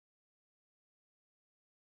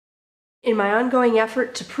In my ongoing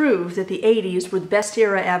effort to prove that the 80s were the best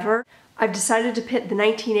era ever, I've decided to pit the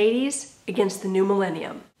 1980s against the new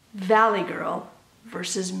millennium. Valley Girl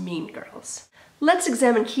versus Mean Girls. Let's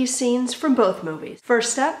examine key scenes from both movies.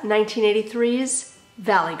 First up, 1983's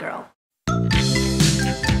Valley Girl.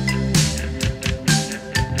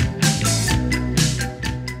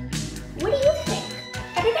 What do you think?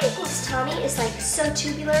 Everybody thinks Tommy is like so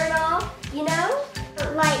tubular and all, you know?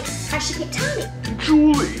 Like, I should pick Tommy.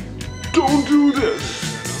 Julie, don't do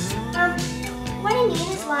this. What I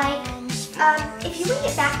mean is like, if you would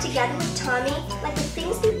get back together with Tommy, like would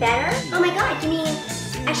things be better? Oh my god, you mean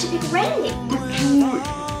I should pick Randy? But Julie,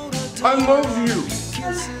 I love you.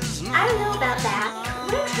 I don't know about that.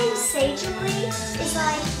 What I'm trying to say, Julie, is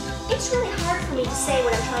like, it's really hard for me to say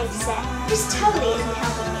what I'm trying to say. This totally isn't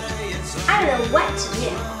helping me. I don't know what to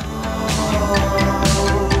do.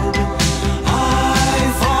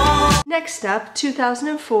 Next up,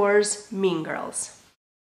 2004's Mean Girls.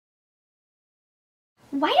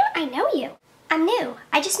 Why don't I know you? I'm new.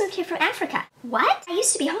 I just moved here from Africa. What? I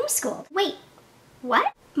used to be homeschooled. Wait,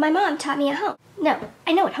 what? My mom taught me at home. No,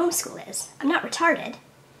 I know what homeschool is. I'm not retarded.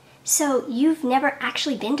 So you've never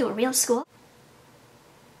actually been to a real school?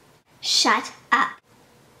 Shut up.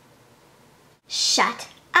 Shut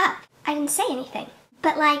up. I didn't say anything.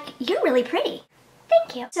 But like, you're really pretty.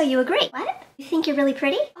 Thank you. So you agree? What? You think you're really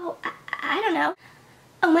pretty? Oh, I don't know.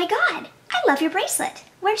 Oh my god, I love your bracelet.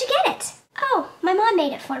 Where'd you get it? Oh, my mom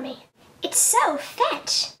made it for me. It's so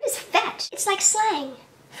fetch. What is fetch? It's like slang.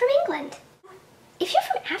 From England. If you're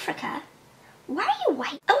from Africa, why are you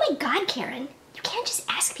white? Oh my god, Karen. You can't just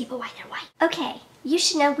ask people why they're white. Okay, you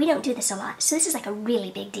should know we don't do this a lot, so this is like a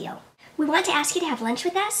really big deal. We want to ask you to have lunch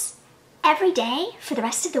with us every day for the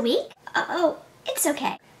rest of the week. Oh, it's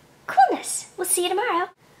okay. Coolness. We'll see you tomorrow.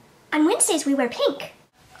 On Wednesdays, we wear pink.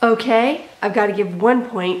 Okay, I've got to give 1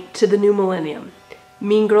 point to the new millennium.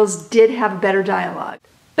 Mean Girls did have a better dialogue.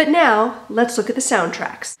 But now, let's look at the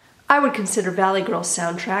soundtracks. I would consider Valley Girl's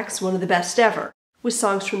soundtracks one of the best ever, with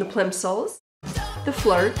songs from the Plimsouls, the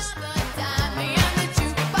Flirts,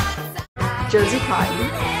 Josie Cotton,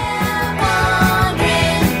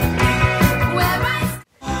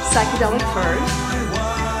 Psychedelic Furs,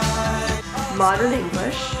 Modern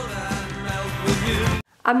English.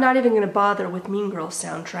 I'm not even going to bother with Mean Girls'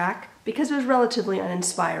 soundtrack because it was relatively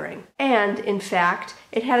uninspiring. And, in fact,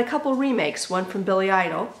 it had a couple remakes, one from Billy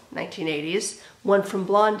Idol, 1980s, one from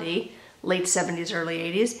Blondie, late 70s, early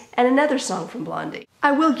 80s, and another song from Blondie.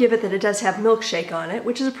 I will give it that it does have Milkshake on it,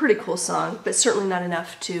 which is a pretty cool song, but certainly not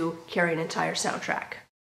enough to carry an entire soundtrack.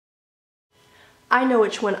 I know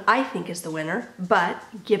which one I think is the winner, but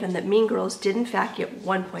given that Mean Girls did in fact get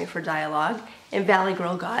 1 point for dialogue, and Valley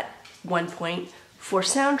Girl got 1 point for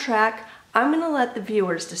soundtrack, I'm going to let the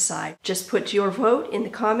viewers decide. Just put your vote in the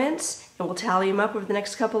comments, and we'll tally them up over the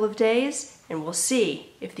next couple of days, and we'll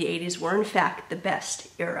see if the 80s were in fact the best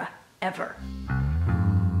era ever.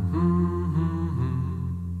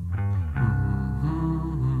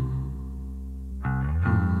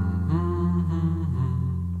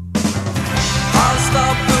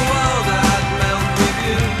 Stop the world, I'd melt with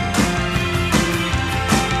you.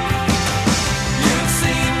 You've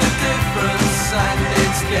seen the difference and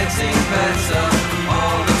it's getting better.